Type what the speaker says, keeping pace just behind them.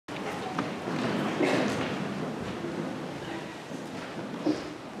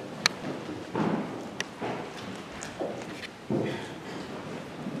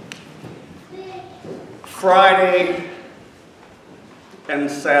Friday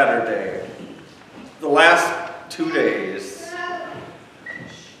and Saturday, the last 2 days,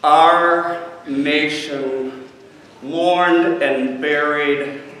 our nation mourned and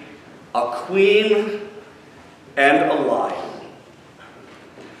buried a queen and a lion.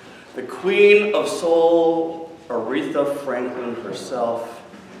 The Queen of Soul, Aretha Franklin herself,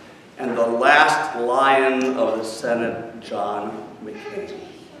 and the last lion of the Senate, John McCain.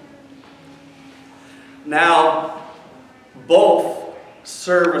 Now, both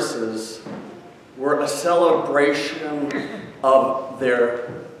services were a celebration of their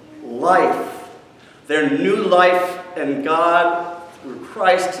life, their new life in God through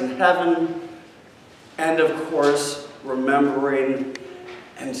Christ in heaven, and of course, remembering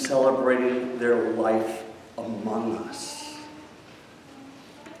and celebrating their life among us.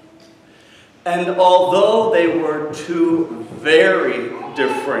 And although they were two very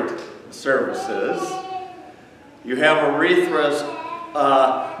different services, you have Aretha's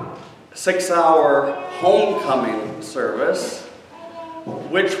 6-hour homecoming service,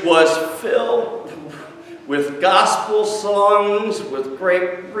 which was filled with gospel songs, with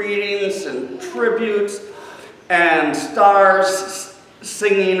great readings and tributes, and stars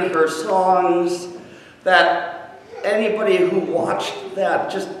singing her songs that anybody who watched that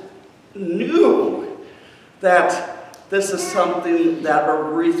just knew that this is something that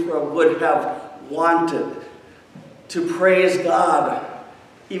Aretha would have wanted, to praise God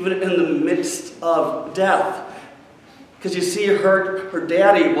even in the midst of death. Because you see, her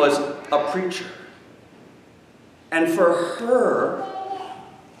daddy was a preacher. And for her,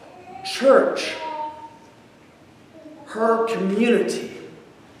 church, her community,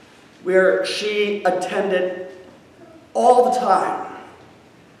 where she attended all the time,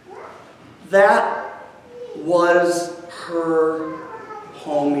 that was her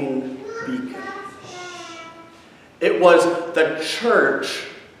homing beacon. It was the church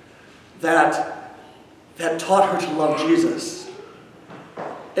that taught her to love Jesus.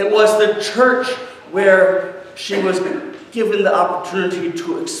 It was the church where she was given the opportunity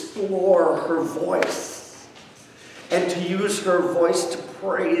to explore her voice and to use her voice to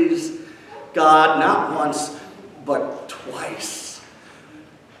praise God not once, but twice.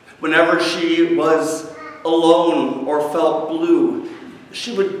 Whenever she was alone or felt blue,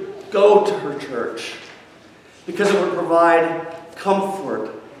 she would go to her church because it would provide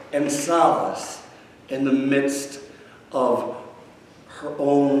comfort and solace in the midst of her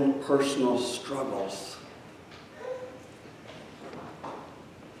own personal struggles.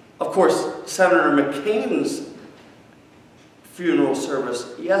 Of course, Senator McCain's funeral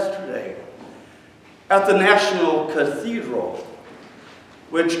service yesterday at the National Cathedral,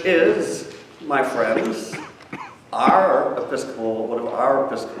 which is, my friends, one of our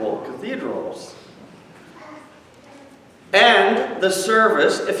Episcopal cathedrals. And the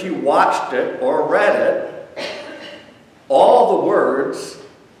service, if you watched it or read it, all the words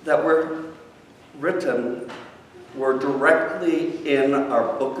that were written were directly in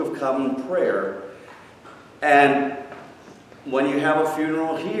our Book of Common Prayer. And when you have a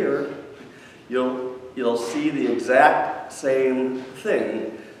funeral here, you'll see the exact same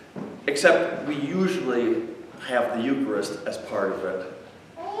thing, except we usually have the Eucharist as part of it.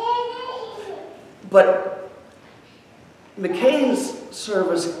 But McCain's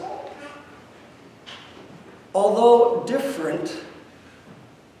service, although different,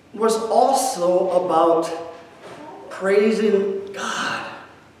 was also about praising God.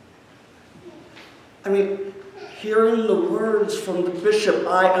 I mean, hearing the words from the bishop,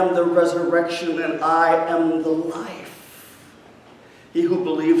 "I am the resurrection and I am the life. He who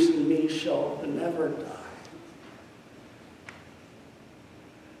believes in me shall never die."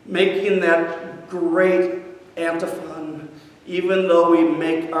 Making that great antiphon, "Even though we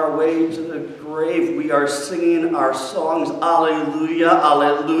make our way to the grave, we are singing our songs, Alleluia,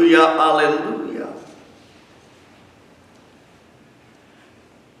 Alleluia, Alleluia."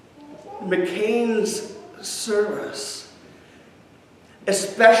 McCain's service,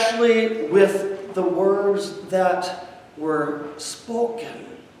 especially with the words that were spoken,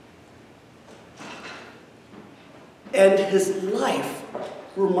 and his life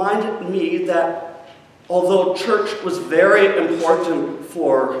reminded me that although church was very important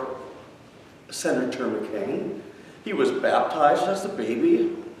for Senator McCain, he was baptized as a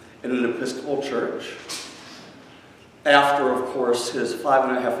baby in an Episcopal church. After, of course, his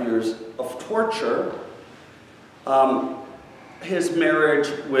 5.5 years of torture, his marriage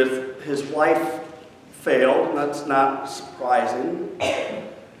with his wife failed, and that's not surprising.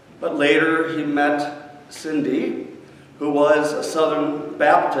 But later he met Cindy, who was a Southern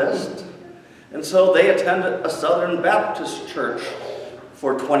Baptist, And so they attended a Southern Baptist church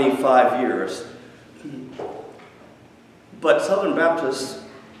for 25 years. But Southern Baptists,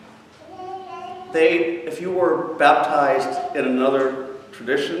 if you were baptized in another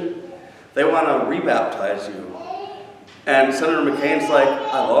tradition, they want to rebaptize you. And Senator McCain's like,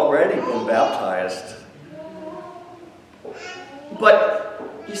 I've already been baptized. But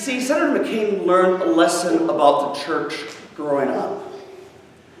you see, Senator McCain learned a lesson about the church growing up.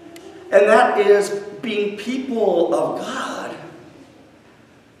 And that is, being people of God,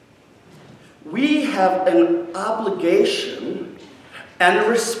 we have an obligation and a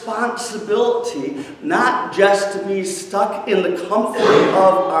responsibility not just to be stuck in the comfort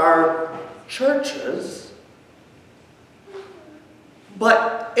of our churches,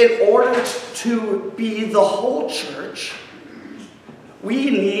 but in order to be the whole church, we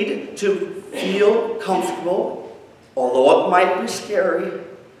need to feel comfortable, although it might be scary,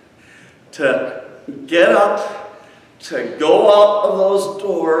 to get up, to go out of those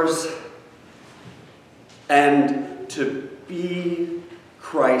doors, and to be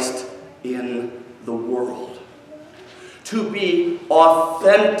Christ in the world. To be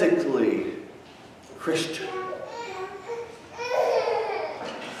authentically Christian.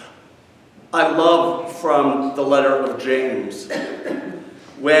 I love from the letter of James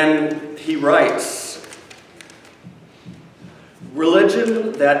when he writes,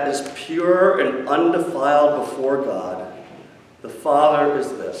 religion that is pure and undefiled before God, the Father, is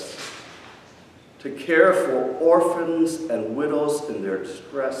this: to care for orphans and widows in their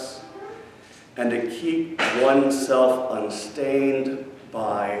distress, and to keep oneself unstained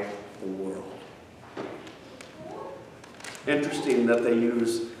by the world. Interesting that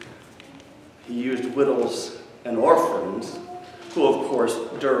he used widows and orphans, who of course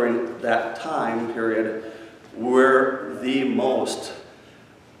during that time period were the most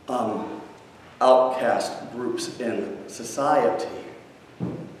outcast groups in society.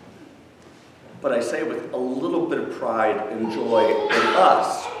 But I say with a little bit of pride and joy in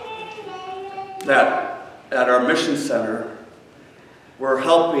us that at our mission center, we're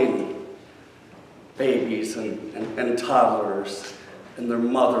helping babies and toddlers and their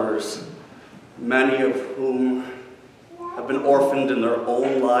mothers, many of whom have been orphaned in their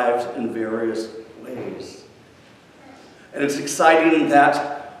own lives in various ways. And it's exciting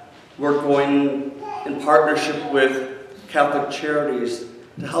that we're going in partnership with Catholic Charities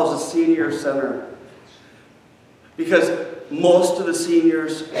to house a senior center, because most of the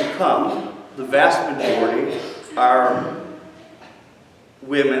seniors who come, the vast majority, are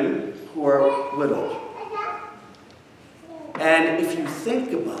women who are widowed. And if you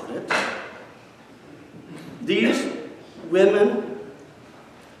think about it, these women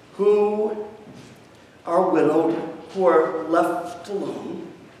who are widowed, who are left alone,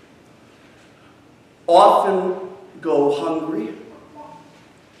 often go hungry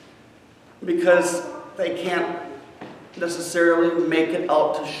because they can't necessarily make it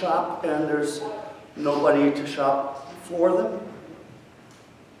out to shop, and there's nobody to shop for them.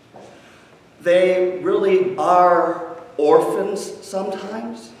 They really are orphans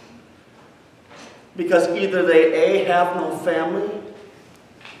sometimes, because either they A, have no family,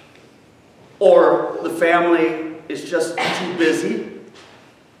 or the family is just too busy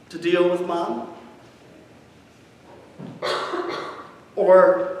to deal with mom,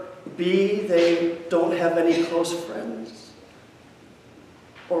 or B, they don't have any close friends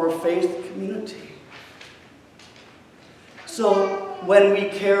or a faith community. So when we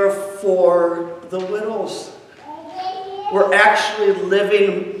care for the widows, we're actually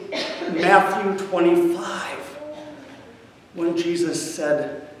living Matthew 25, when Jesus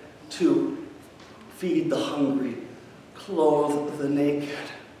said to feed the hungry, clothe the naked,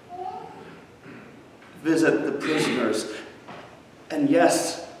 visit the prisoners. And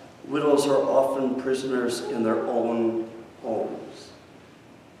yes, widows are often prisoners in their own homes.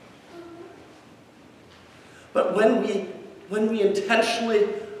 But when we intentionally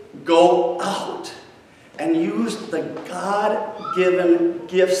go out and use the God-given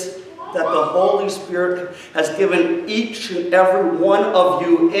gifts that the Holy Spirit has given each and every one of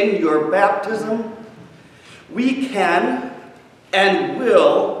you in your baptism, we can and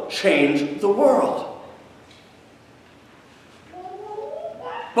will change the world.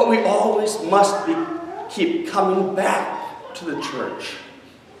 But we always must keep coming back to the church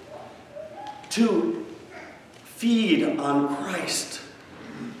to feed on Christ,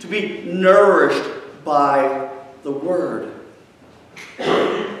 to be nourished by the Word,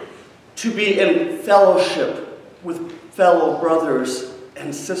 to be in fellowship with fellow brothers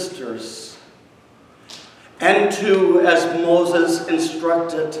and sisters, and to, as Moses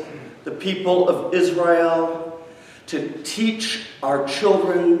instructed, the people of Israel, to teach our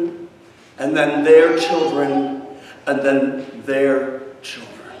children, and then their children, and then their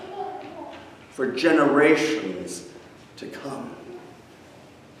children, for generations to come.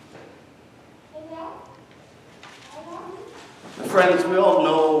 And friends, we all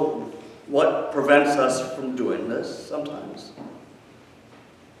know what prevents us from doing this sometimes.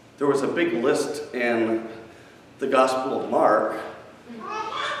 There was a big list in the Gospel of Mark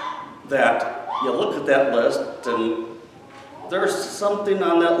that you look at that list and there's something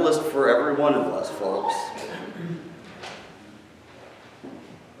on that list for every one of us, folks.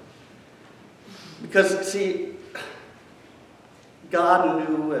 Because, see, God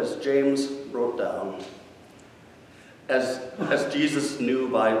knew, as James wrote down, as Jesus knew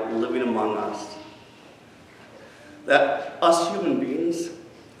by living among us, that us human beings,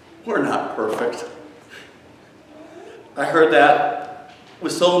 we're not perfect. I heard that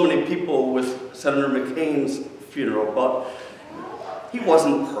with so many people with Senator McCain's funeral, but he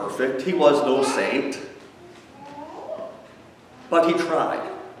wasn't perfect. He was no saint. But he tried.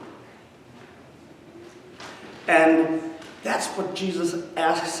 And that's what Jesus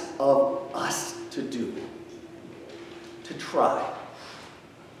asks of us to do. To try.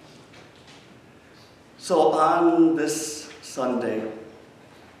 So on this Sunday,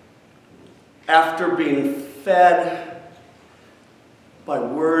 after being fed by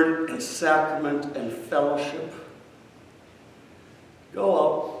word and sacrament and fellowship, go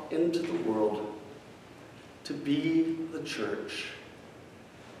out into the world to be the church,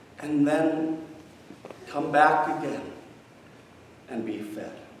 and then come back again and be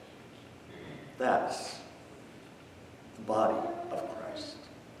fed. That's the body